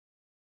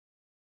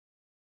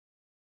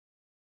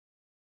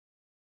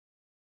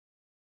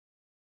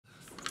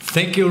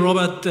Thank you,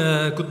 Robert.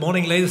 Good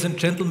morning, ladies and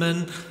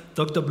gentlemen.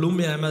 Dr.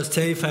 Blume, I must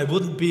say, if I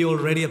wouldn't be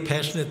already a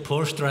passionate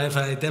Porsche driver,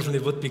 I definitely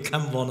would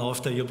become one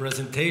after your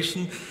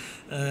presentation.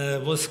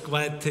 Was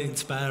quite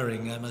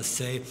inspiring, I must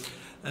say.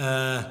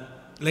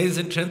 Ladies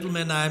and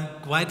gentlemen, I'm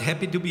quite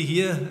happy to be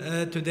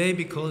here today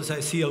because I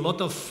see a lot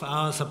of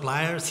our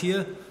suppliers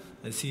here.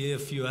 I see a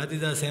few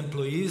Adidas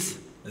employees.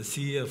 I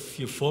see a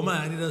few former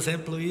Adidas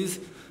employees.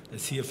 I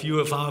see a few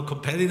of our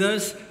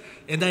competitors.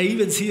 And I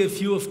even see a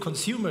few of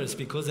consumers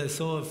because I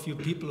saw a few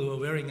people who are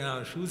wearing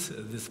our shoes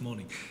this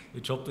morning,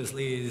 which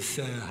obviously is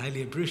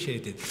highly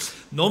appreciated.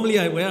 Normally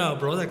I wear our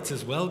products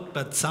as well,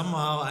 but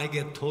somehow I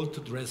get told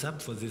to dress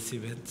up for this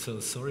event, so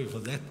sorry for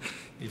that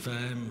if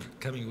I'm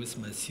coming with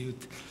my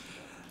suit.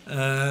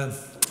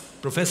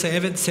 Professor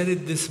Evans said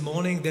it this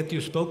morning that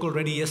you spoke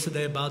already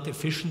yesterday about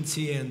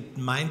efficiency and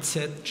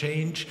mindset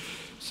change.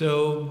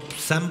 So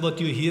some what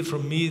you hear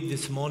from me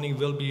this morning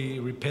will be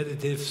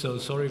repetitive, so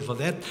sorry for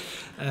that.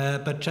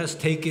 But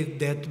just take it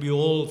that we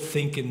all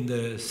think in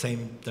the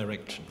same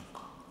direction.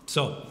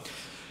 So,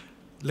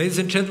 ladies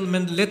and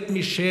gentlemen, let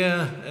me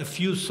share a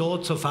few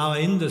thoughts of our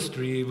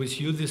industry with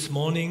you this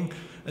morning.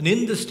 An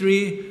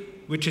industry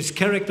which is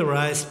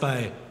characterized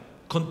by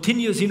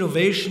continuous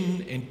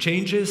innovation and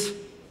changes,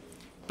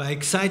 by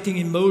exciting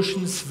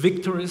emotions,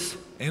 victories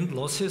and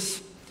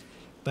losses,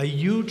 by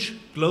huge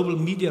global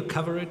media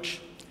coverage,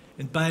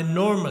 and by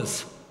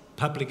enormous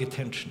public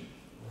attention.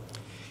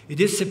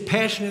 It is the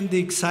passion and the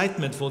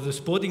excitement for the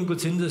sporting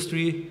goods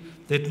industry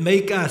that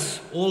make us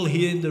all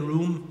here in the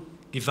room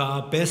give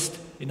our best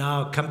in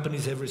our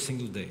companies every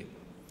single day.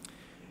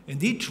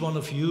 And each one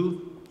of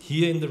you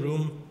here in the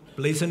room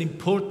plays an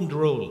important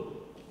role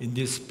in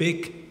this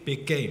big,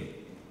 big game.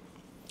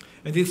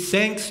 And it's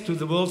thanks to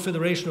the World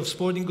Federation of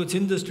Sporting Goods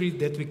Industry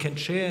that we can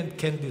share and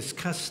can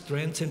discuss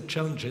strengths and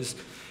challenges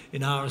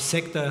in our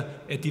sector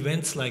at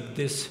events like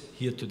this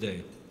here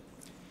today.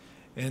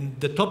 And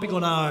the topic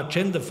on our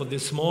agenda for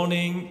this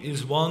morning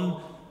is one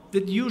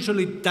that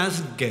usually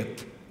doesn't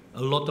get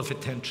a lot of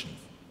attention.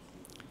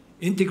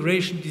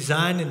 Integration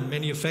design and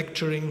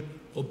manufacturing,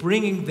 or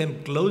bringing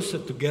them closer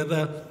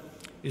together,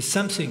 is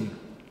something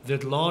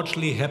that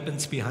largely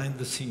happens behind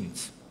the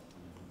scenes.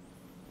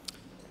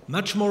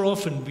 Much more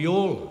often, we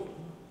all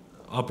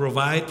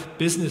provide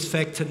business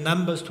facts and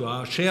numbers to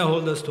our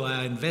shareholders, to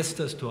our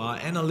investors, to our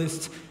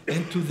analysts,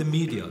 and to the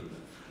media.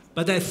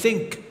 But I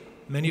think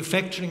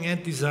manufacturing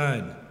and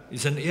design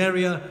is an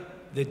area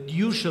that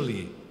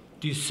usually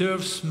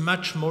deserves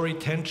much more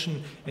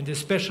attention, and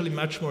especially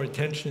much more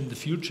attention in the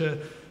future,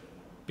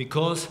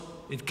 because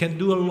it can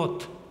do a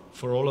lot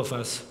for all of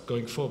us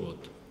going forward.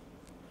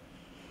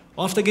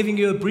 After giving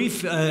you a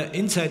brief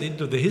insight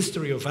into the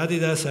history of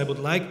Adidas, I would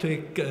like to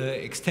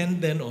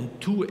extend then on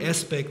two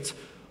aspects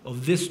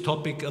of this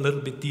topic a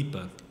little bit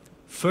deeper.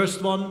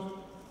 First one,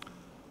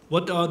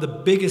 what are the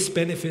biggest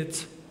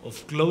benefits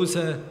of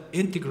closer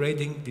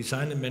integrating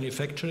design and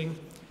manufacturing?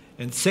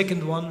 And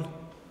second one,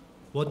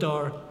 what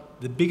are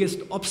the biggest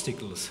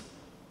obstacles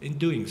in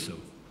doing so?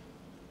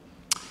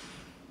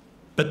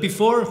 But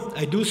before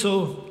I do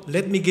so,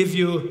 let me give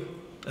you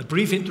a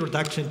brief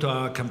introduction to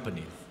our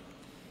company.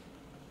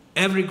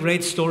 Every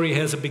great story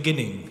has a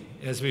beginning,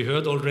 as we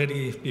heard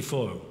already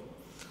before.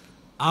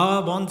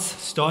 Our once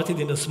started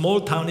in a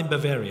small town in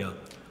Bavaria.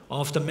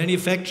 After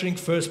manufacturing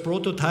first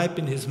prototype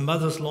in his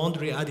mother's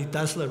laundry, Adi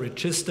Dassler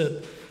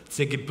registered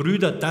the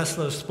Gebrüder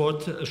Dassler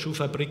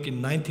Sportschuhfabrik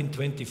in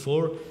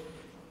 1924,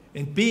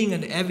 and being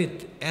an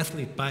avid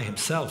athlete by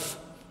himself,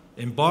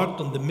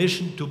 embarked on the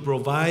mission to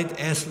provide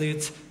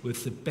athletes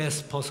with the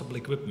best possible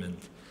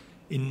equipment.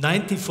 In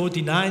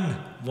 1949,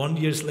 1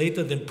 year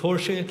later than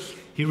Porsche,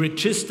 he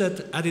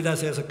registered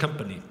Adidas as a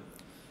company.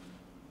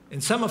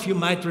 And some of you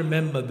might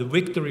remember the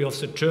victory of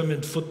the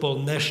German football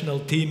national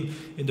team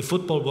in the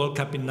Football World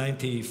Cup in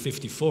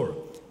 1954,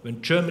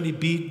 when Germany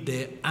beat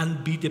the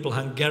unbeatable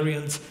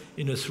Hungarians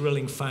in a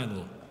thrilling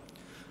final.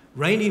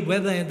 Rainy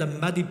weather and a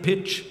muddy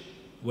pitch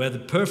were the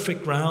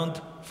perfect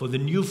ground for the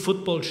new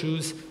football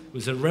shoes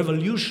with a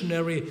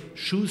revolutionary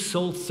shoe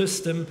sole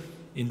system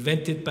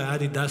invented by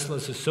Adi Dassler,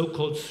 the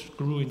so-called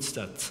screw-in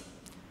studs.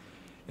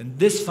 And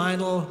this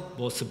final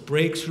was a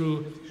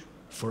breakthrough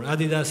for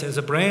Adidas as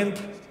a brand,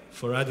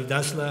 for Adi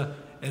Dassler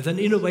as an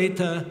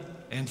innovator,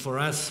 and for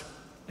us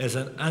as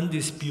an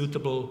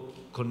undisputable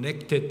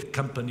connected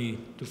company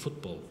to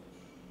football.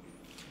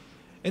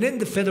 And in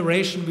the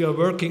federation we are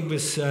working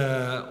with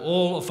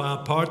all of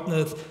our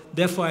partners,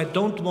 therefore I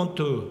don't want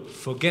to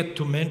forget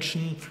to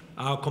mention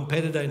our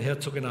competitor in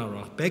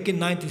Herzogenaurach. Back in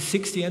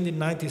 1960 and in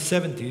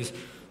 1970s,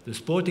 the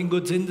sporting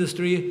goods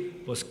industry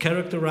was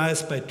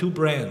characterized by two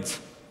brands,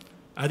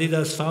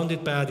 Adidas,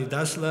 founded by Adi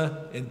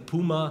Dassler, and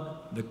Puma,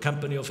 the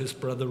company of his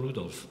brother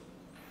Rudolf.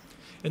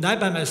 And I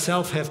by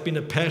myself have been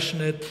a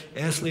passionate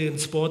athlete and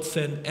sports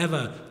fan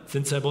ever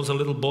since I was a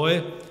little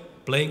boy,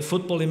 playing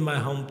football in my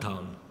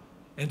hometown.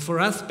 And for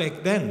us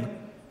back then,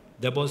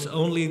 there was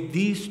only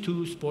these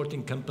two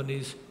sporting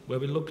companies where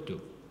we looked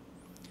to.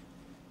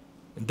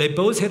 And they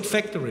both had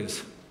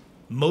factories,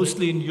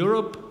 mostly in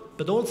Europe,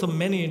 but also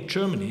many in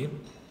Germany.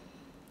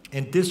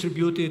 and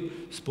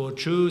distributed sport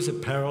shoes,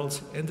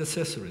 apparels, and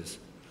accessories.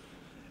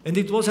 And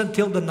it was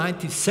until the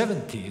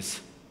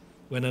 1970s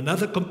when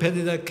another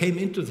competitor came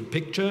into the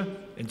picture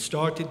and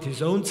started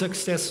his own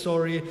success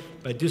story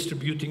by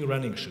distributing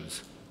running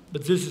shoes.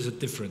 But this is a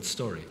different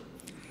story.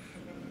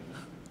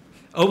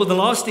 Over the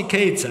last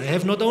decades, I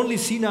have not only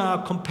seen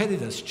our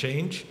competitors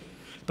change,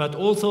 but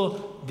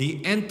also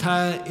the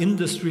entire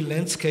industry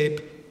landscape,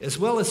 as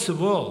well as the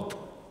world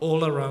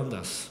all around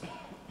us.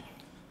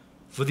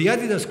 For the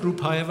Adidas Group,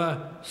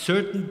 however,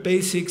 certain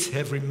basics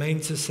have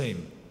remained the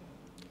same.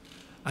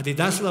 Adi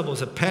Dassler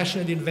was a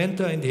passionate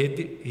inventor, and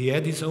he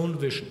had his own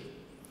vision,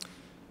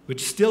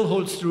 which still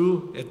holds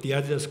true at the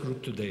Adidas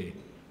Group today.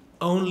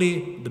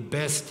 Only the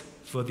best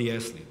for the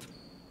athlete.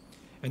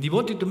 And he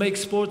wanted to make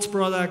sports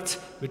products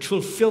which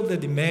fulfill the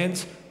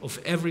demands of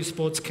every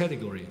sports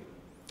category.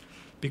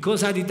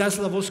 Because Adi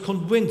Dassler was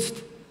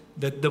convinced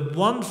that the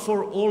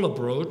one-for-all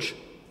approach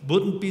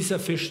wouldn't be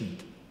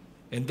sufficient,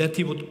 and that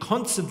he would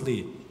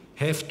constantly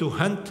have to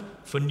hunt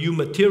for new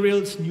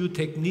materials, new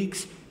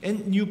techniques,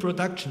 and new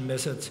production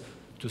methods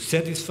to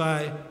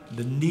satisfy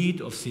the need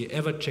of the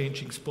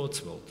ever-changing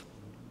sports world.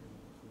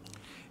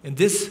 And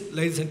this,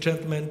 ladies and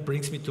gentlemen,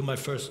 brings me to my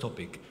first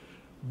topic.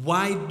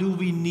 Why do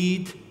we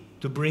need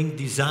to bring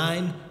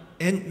design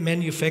and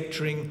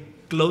manufacturing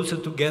closer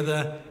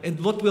together, and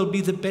what will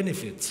be the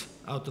benefits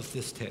out of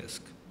this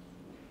task?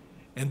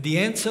 And the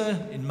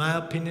answer, in my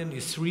opinion,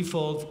 is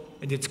threefold,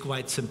 and it's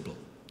quite simple.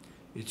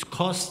 It's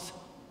cost,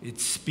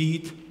 it's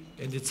speed,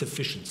 and it's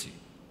efficiency.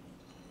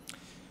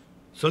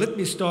 So let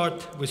me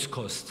start with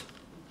cost.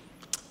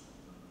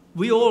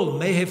 We all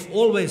may have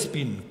always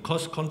been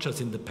cost-conscious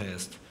in the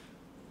past,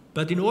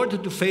 but in order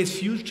to face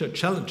future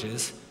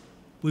challenges,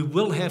 we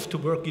will have to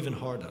work even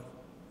harder.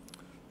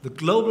 The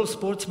global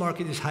sports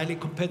market is highly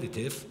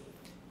competitive,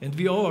 and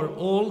we are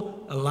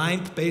all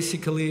aligned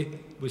basically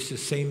with the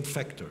same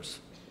factors.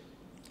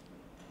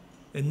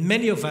 And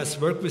many of us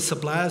work with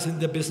suppliers in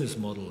their business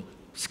model.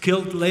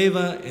 Skilled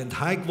labor and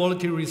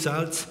high-quality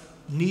results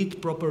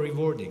need proper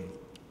rewarding.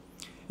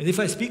 And if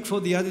I speak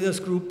for the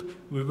Adidas Group,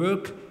 we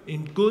work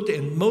in good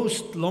and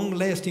most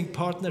long-lasting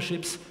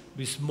partnerships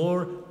with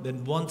more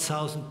than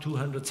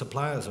 1,200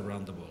 suppliers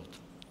around the world.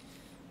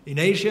 In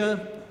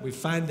Asia, we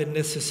find the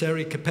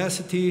necessary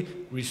capacity,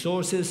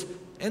 resources,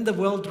 and a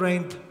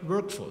well-trained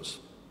workforce.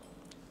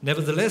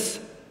 Nevertheless,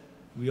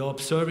 we are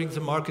observing the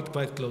market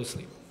quite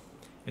closely.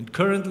 And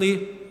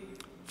currently,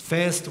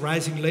 fast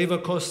rising labor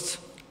costs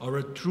are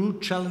a true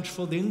challenge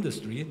for the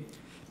industry,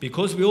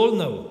 because we all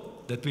know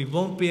that we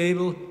won't be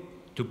able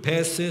to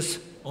pass this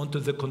onto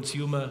the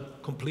consumer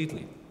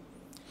completely.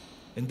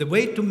 And the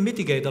way to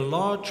mitigate a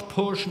large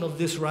portion of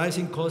this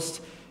rising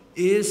cost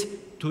is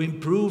to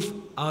improve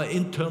our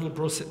internal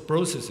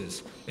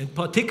processes, and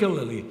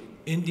particularly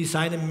in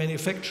design and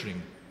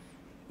manufacturing.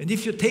 And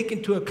if you take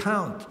into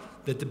account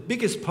that the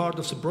biggest part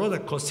of the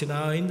product costs in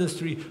our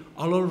industry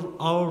are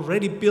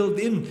already built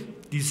in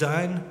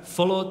design,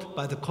 followed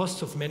by the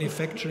cost of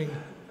manufacturing,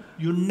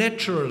 you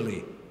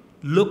naturally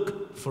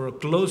look for a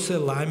closer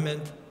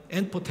alignment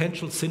and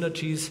potential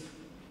synergies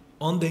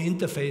on the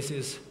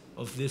interfaces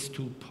of these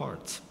two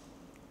parts.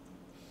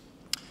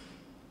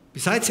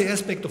 Besides the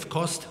aspect of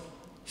cost,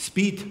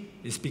 speed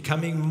is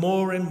becoming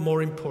more and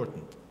more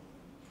important.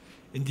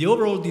 In the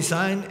overall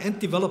design and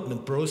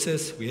development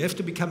process, we have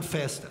to become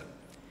faster.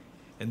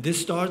 And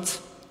this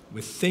starts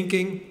with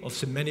thinking of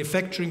the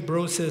manufacturing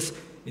process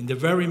in the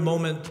very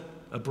moment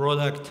a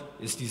product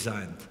is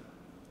designed.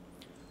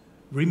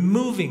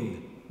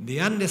 Removing the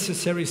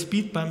unnecessary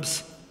speed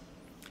bumps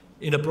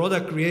in a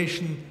product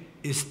creation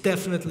is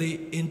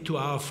definitely into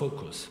our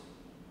focus.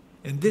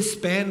 And this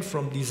spans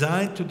from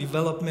design to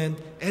development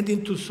and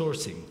into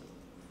sourcing.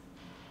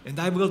 And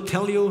I will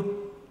tell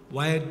you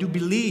why I do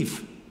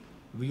believe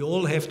we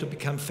all have to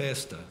become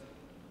faster.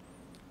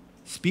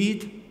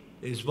 Speed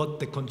is what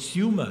the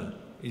consumer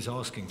is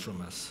asking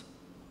from us.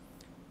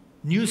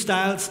 New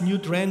styles, new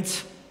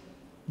trends,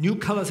 new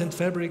colors and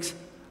fabrics.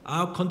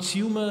 Our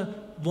consumer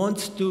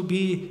wants to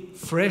be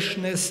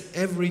freshness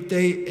every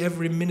day,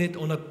 every minute,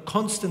 on a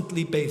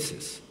constantly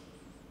basis.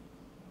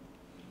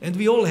 And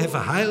we all have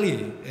a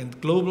highly and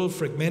global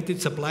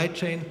fragmented supply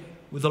chain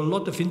with a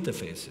lot of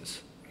interfaces.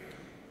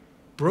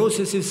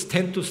 Processes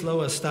tend to slow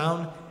us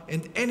down,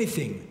 and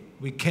anything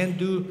we can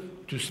do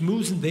to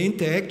smoothen the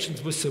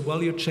interactions with the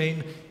value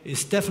chain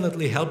is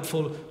definitely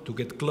helpful to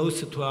get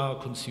closer to our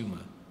consumer.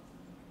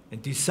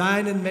 And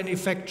design and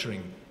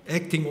manufacturing,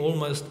 acting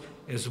almost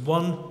as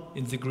one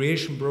in the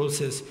creation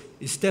process,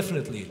 is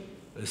definitely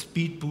a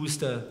speed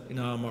booster in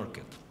our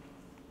market.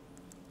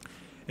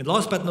 And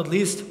last but not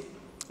least,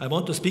 I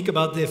want to speak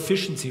about the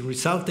efficiency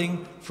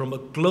resulting from a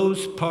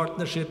close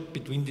partnership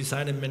between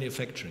design and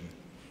manufacturing.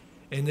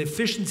 And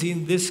efficiency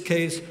in this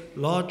case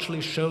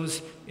largely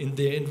shows in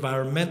the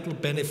environmental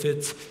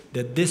benefits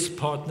that this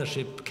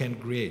partnership can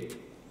create.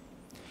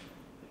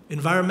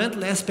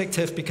 Environmental aspects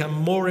have become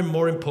more and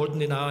more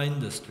important in our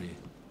industry.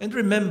 And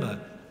remember,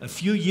 a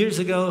few years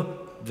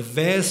ago, the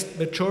vast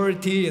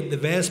majority and the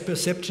vast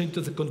perception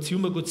to the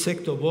consumer goods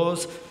sector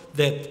was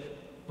that,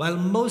 while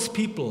most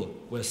people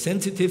were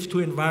sensitive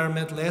to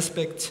environmental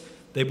aspects,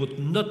 they would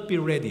not be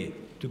ready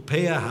to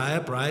pay a higher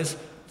price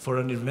for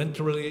an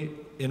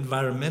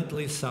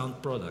environmentally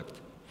sound product.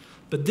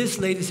 But this,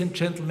 ladies and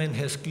gentlemen,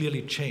 has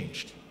clearly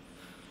changed.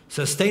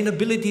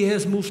 Sustainability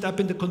has moved up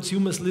in the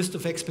consumer's list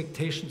of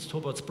expectations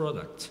towards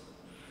products.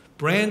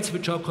 Brands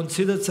which are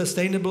considered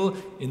sustainable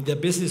in their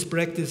business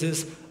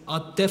practices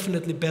are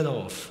definitely better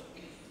off.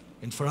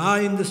 And for our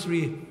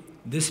industry,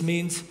 this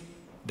means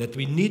that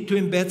we need to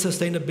embed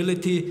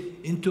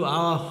sustainability into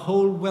our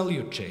whole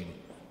value chain,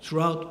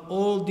 throughout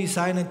all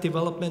design and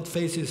development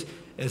phases,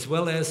 as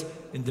well as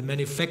in the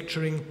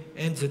manufacturing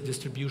and the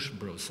distribution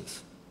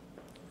process.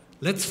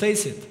 Let's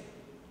face it,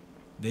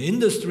 the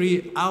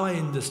industry, our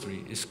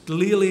industry, is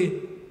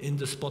clearly in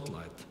the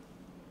spotlight.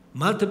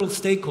 Multiple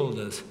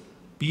stakeholders,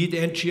 be it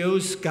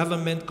NGOs,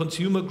 government,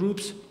 consumer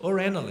groups, or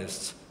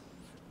analysts,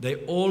 they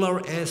all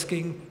are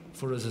asking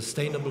for a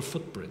sustainable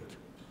footprint.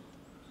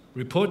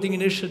 Reporting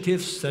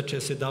initiatives such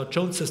as the Dow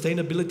Jones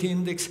Sustainability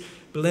Index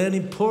play an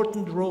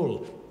important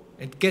role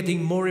and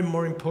getting more and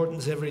more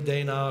importance every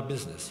day in our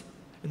business.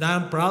 And I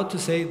am proud to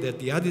say that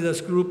the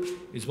Adidas Group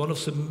is one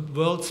of the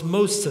world's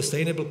most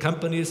sustainable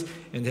companies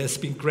and has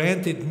been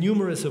granted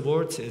numerous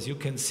awards, as you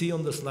can see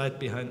on the slide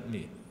behind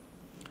me.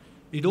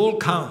 It all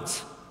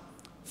counts.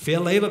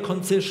 Fair labor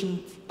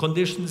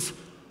conditions,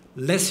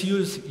 less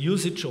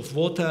usage of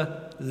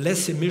water,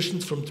 less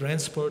emissions from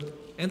transport,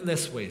 and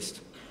less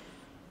waste.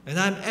 And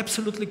I'm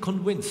absolutely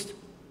convinced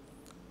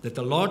that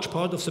a large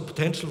part of the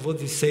potential for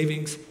these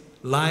savings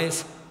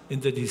lies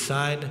in the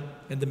design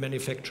and the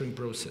manufacturing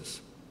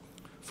process.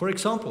 For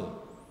example,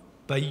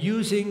 by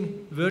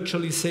using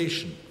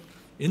virtualization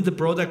in the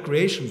product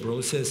creation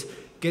process,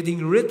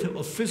 getting rid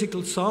of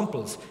physical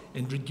samples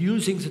and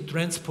reducing the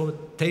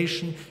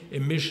transportation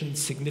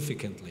emissions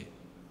significantly.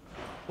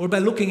 Or by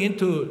looking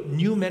into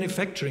new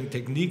manufacturing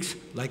techniques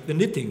like the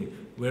knitting,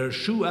 where a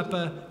shoe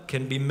upper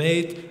can be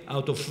made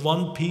out of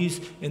one piece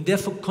and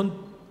therefore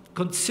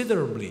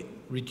considerably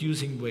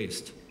reducing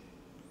waste.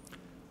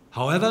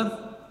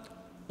 However,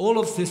 all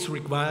of this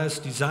requires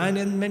design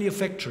and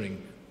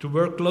manufacturing to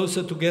work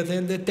closer together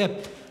and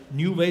adapt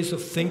new ways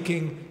of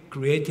thinking,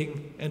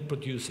 creating, and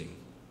producing.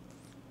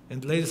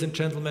 And ladies and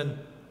gentlemen,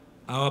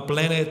 our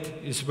planet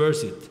is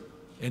worth it,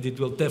 and it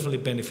will definitely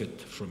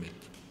benefit from it.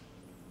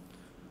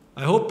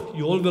 I hope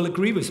you all will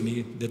agree with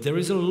me that there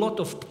is a lot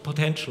of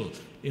potential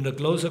in a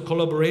closer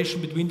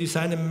collaboration between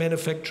design and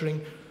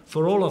manufacturing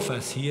for all of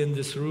us here in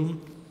this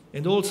room,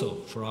 and also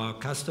for our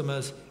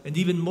customers, and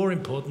even more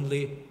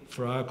importantly,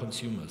 for our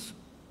consumers.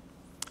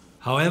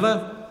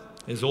 However,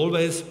 as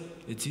always,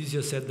 it's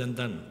easier said than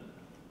done.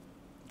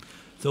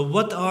 So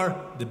what are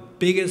the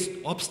biggest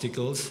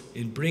obstacles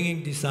in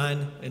bringing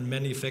design and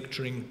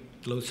manufacturing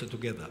closer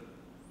together?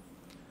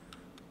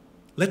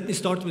 Let me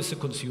start with the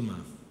consumer.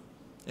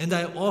 And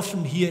I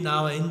often hear in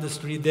our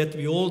industry that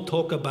we all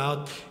talk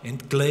about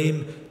and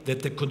claim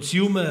that the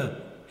consumer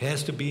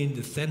has to be in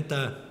the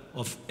center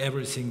of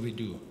everything we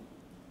do.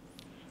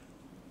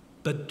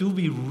 But do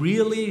we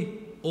really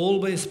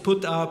always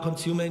put our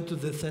consumer into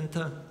the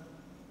center?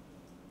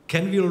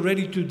 Can we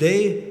already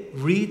today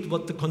read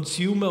what the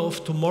consumer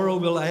of tomorrow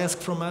will ask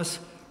from us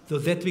so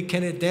that we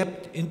can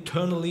adapt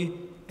internally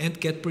and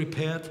get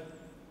prepared?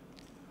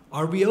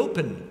 Are we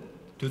open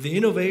to the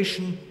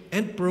innovation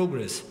and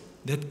progress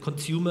that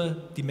consumer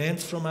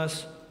demands from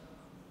us?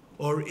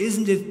 Or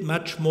isn't it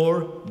much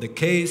more the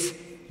case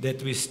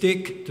that we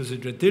stick to the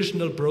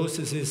traditional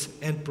processes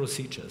and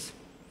procedures?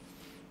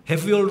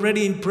 Have we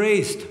already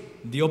embraced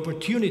the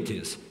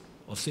opportunities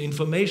of the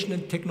information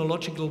and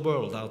technological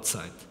world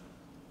outside?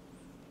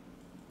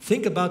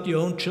 Think about your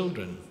own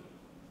children.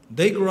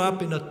 They grow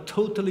up in a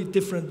totally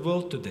different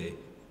world today,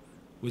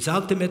 with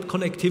ultimate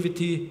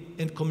connectivity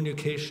and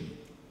communication.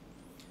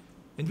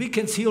 And we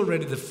can see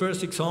already the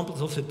first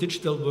examples of the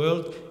digital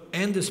world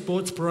and the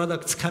sports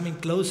products coming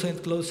closer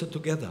and closer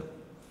together.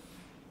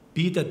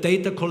 Be it a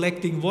data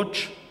collecting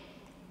watch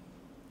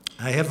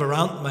I have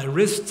around my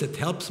wrist that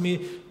helps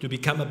me to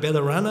become a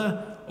better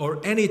runner, or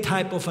any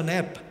type of an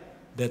app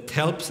that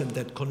helps and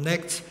that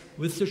connects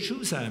with the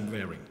shoes I am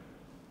wearing.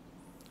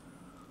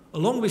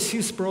 Along with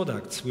these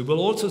products, we will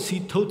also see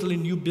totally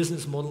new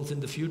business models in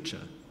the future.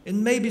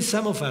 And maybe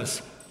some of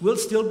us will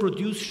still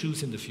produce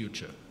shoes in the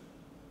future.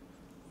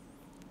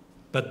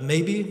 But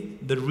maybe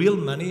the real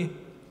money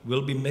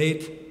will be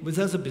made with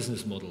other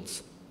business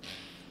models.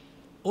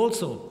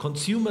 Also,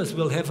 consumers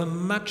will have a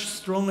much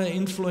stronger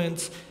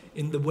influence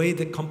in the way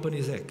the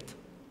companies act.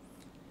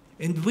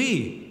 And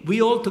we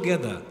all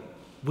together,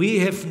 we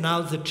have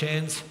now the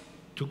chance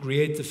to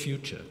create the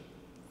future.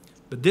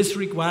 But this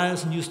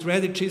requires new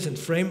strategies and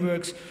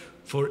frameworks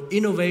for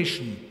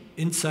innovation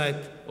inside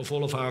of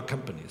all of our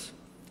companies.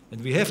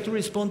 And we have to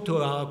respond to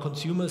our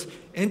consumers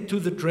and to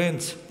the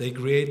trends they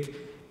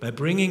create by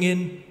bringing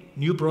in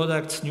new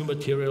products, new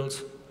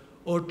materials,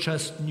 or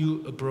just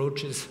new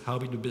approaches how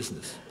we do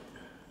business.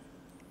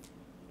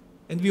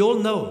 And we all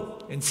know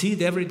and see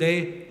it every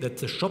day that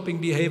the shopping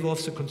behavior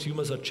of the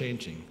consumers are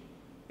changing.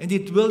 And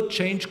it will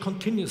change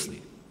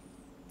continuously.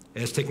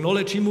 As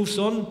technology moves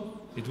on,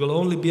 it will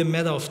only be a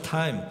matter of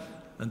time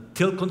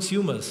until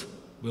consumers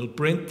will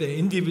print their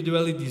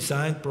individually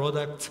designed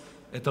products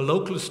at a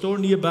local store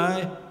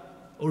nearby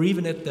or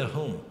even at their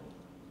home.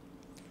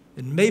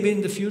 And maybe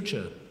in the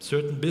future,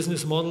 certain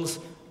business models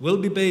will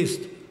be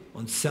based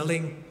on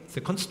selling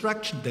the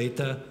construction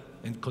data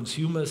and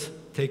consumers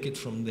take it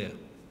from there.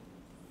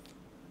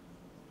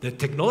 The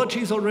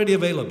technology is already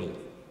available,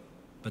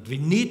 but we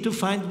need to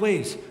find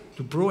ways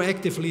to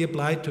proactively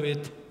apply to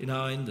it in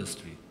our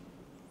industry.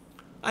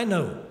 I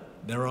know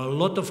there are a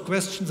lot of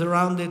questions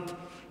around it,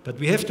 but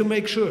we have to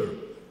make sure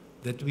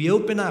that we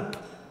open up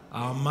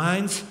our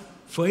minds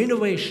for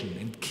innovation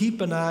and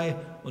keep an eye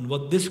on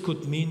what this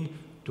could mean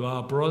to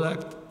our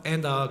product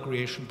and our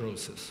creation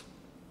process.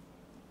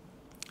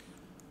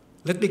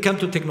 Let me come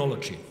to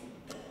technology.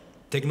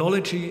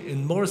 Technology,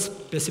 and more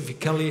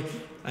specifically,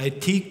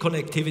 IT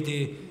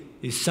connectivity,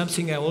 is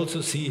something I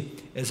also see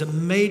as a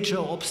major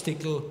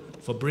obstacle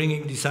for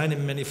bringing design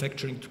and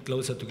manufacturing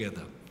closer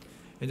together.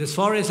 And as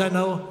far as I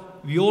know,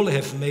 we all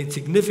have made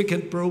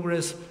significant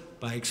progress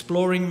by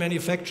exploring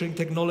manufacturing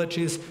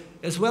technologies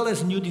as well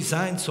as new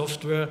design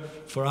software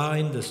for our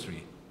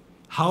industry.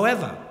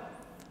 However,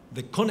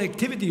 the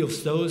connectivity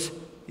of those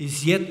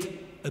is yet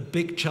a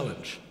big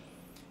challenge.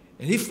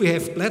 And if we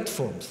have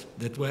platforms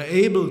that were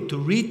able to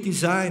read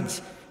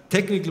designs,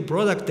 technical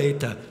product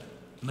data,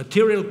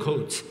 material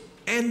codes,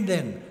 and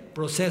then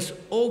process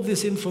all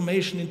this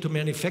information into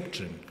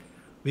manufacturing,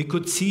 we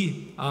could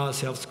see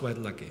ourselves quite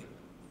lucky.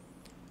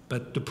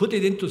 But to put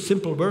it into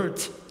simple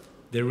words,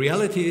 the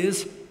reality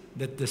is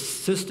that the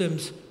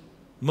systems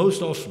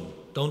most often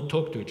don't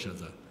talk to each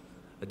other.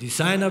 A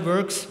designer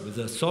works with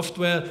a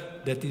software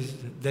that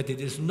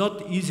it is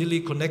not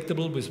easily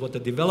connectable with what the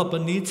developer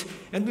needs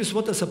and with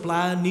what the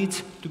supplier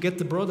needs to get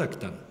the product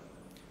done.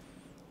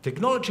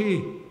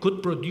 Technology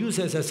could produce,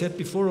 as I said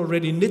before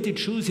already, knitted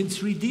shoes in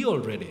 3D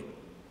already.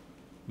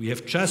 We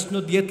have just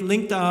not yet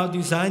linked our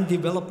design,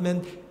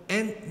 development,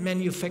 and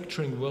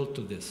manufacturing world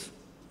to this.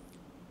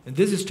 And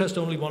this is just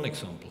only one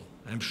example.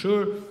 I'm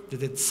sure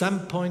that at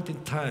some point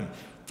in time,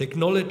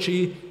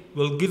 technology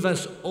will give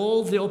us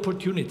all the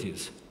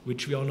opportunities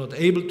which we are not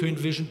able to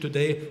envision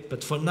today,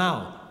 but for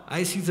now,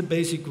 I see the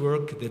basic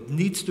work that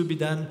needs to be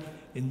done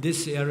in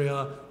this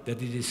area,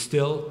 that it is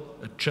still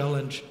a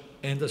challenge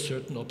and a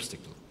certain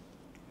obstacle.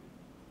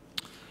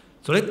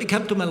 So let me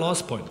come to my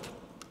last point.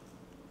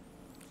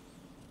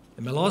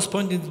 And my last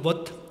point is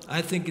what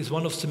I think is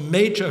one of the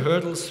major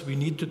hurdles we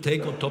need to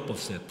take on top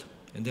of that.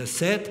 And as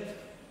said,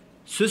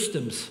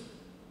 systems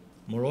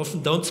more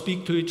often don't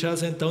speak to each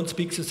other and don't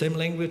speak the same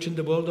language in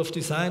the world of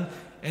design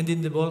and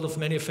in the world of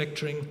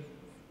manufacturing.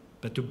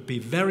 But to be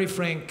very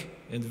frank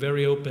and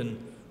very open,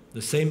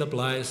 the same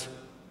applies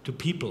to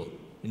people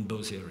in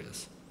both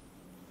areas.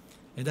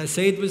 And I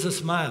say it with a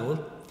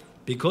smile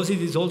because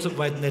it is also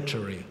quite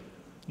naturally.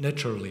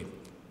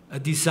 A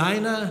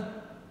designer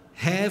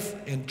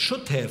have and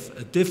should have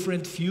a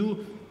different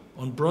view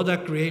on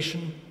product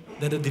creation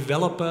than a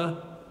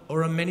developer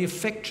or a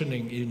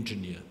manufacturing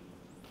engineer.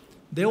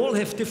 They all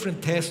have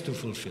different tasks to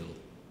fulfill.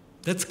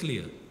 That's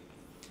clear.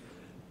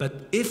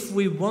 But if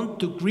we want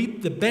to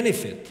reap the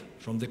benefit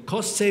from the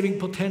cost-saving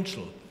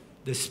potential,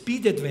 the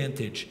speed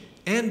advantage,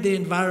 and the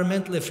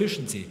environmental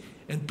efficiency,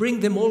 and bring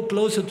them all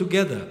closer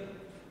together,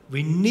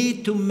 we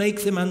need to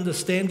make them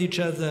understand each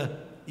other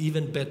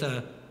even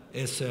better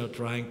as they are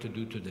trying to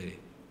do today.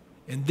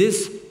 And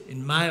this,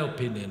 in my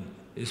opinion,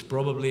 is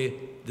probably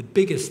the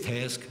biggest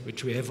task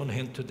which we have on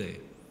hand today.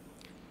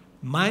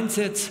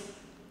 Mindsets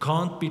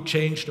can't be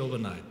changed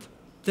overnight.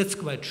 That's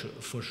quite sure,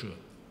 for sure.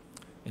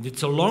 And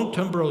it's a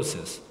long-term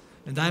process.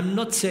 And I'm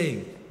not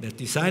saying that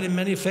design and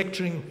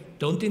manufacturing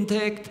don't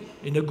interact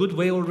in a good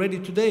way already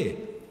today.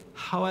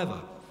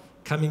 However,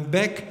 coming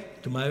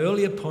back to my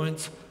earlier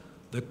points,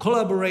 the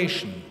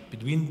collaboration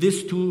between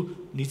these two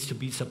needs to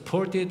be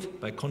supported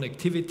by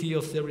connectivity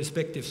of their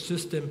respective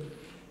system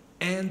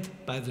and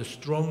by the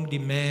strong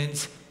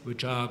demands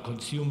which our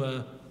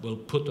consumer will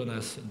put on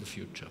us in the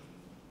future.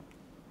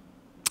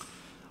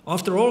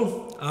 After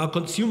all, our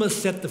consumers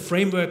set the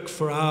framework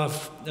for our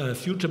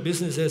future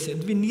businesses,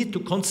 and we need to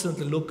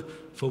constantly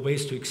look for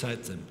ways to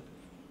excite them.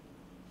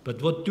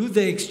 But what do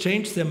they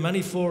exchange their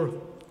money for?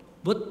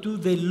 What do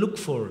they look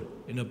for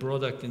in a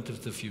product into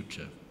the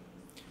future?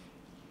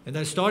 And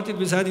I started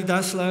with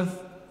Adidas,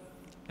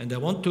 and I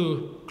want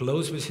to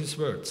close with his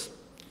words.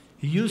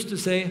 He used to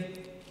say,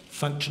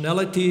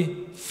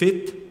 functionality,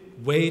 fit,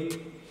 weight,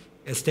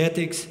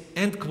 aesthetics,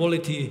 and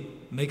quality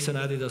makes an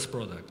Adidas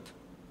product.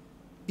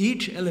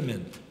 Each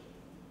element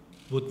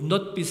would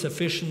not be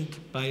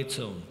sufficient by its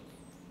own.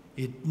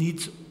 It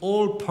needs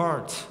all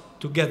parts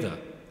together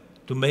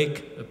to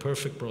make a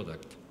perfect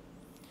product.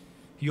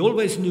 He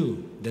always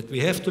knew that we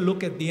have to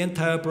look at the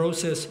entire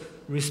process,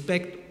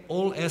 respect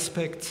all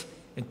aspects,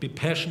 and be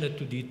passionate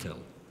to detail.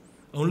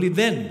 Only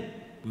then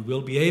we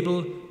will be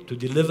able to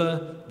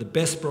deliver the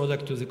best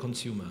product to the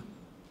consumer.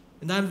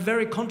 And I'm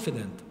very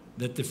confident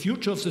that the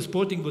future of the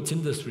sporting goods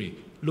industry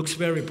looks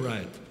very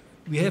bright.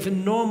 We have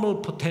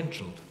enormous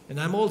potential, and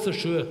I'm also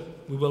sure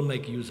we will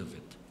make use of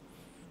it.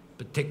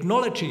 But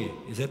technology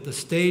is at the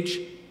stage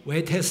where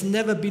it has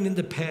never been in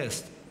the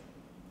past.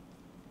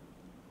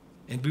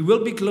 And we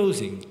will be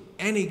closing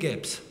any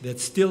gaps that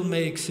still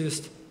may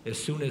exist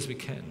as soon as we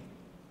can.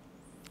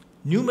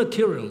 New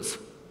materials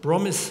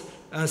promise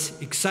us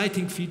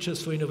exciting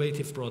features for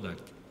innovative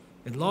product.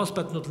 And last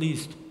but not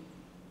least,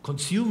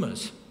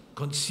 consumers.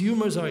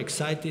 Consumers are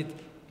excited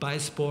by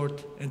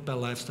sport and by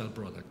lifestyle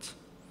products.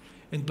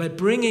 And by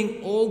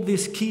bringing all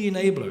these key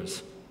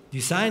enablers,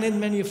 design and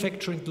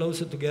manufacturing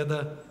closer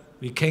together,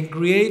 we can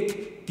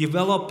create,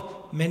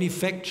 develop,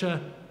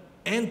 manufacture,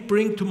 and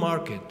bring to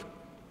market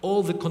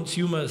all the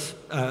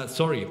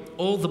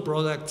all the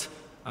products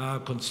our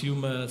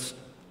consumers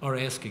are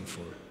asking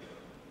for,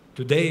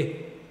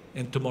 today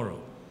and tomorrow.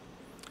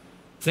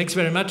 Thanks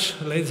very much,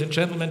 ladies and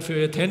gentlemen, for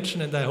your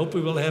attention, and I hope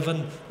we will have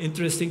an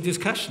interesting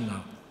discussion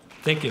now.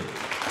 Thank you.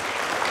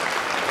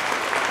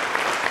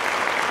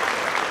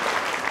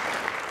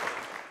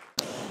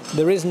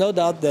 There is no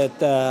doubt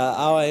that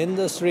our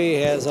industry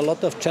has a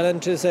lot of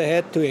challenges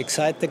ahead to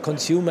excite the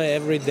consumer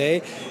every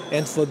day,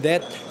 and for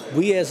that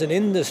we as an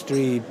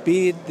industry,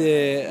 be it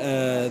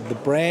the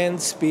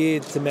brands, be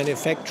it the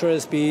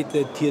manufacturers, be it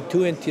the Tier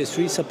 2 and Tier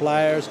 3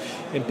 suppliers,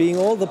 and being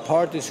all the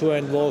parties who are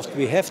involved,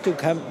 we have to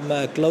come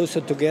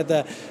closer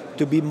together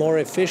to be more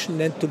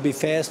efficient and to be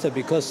faster,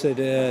 because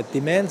the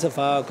demands of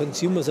our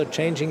consumers are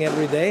changing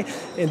every day,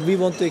 and we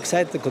want to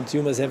excite the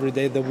consumers every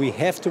day, that we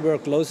have to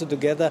work closer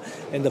together,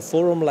 and a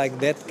forum like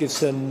that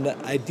gives an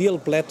ideal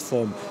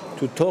platform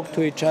to talk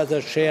to each other,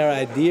 share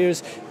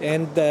ideas,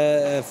 and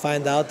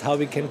find out how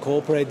we can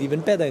cooperate even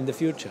better in the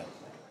future.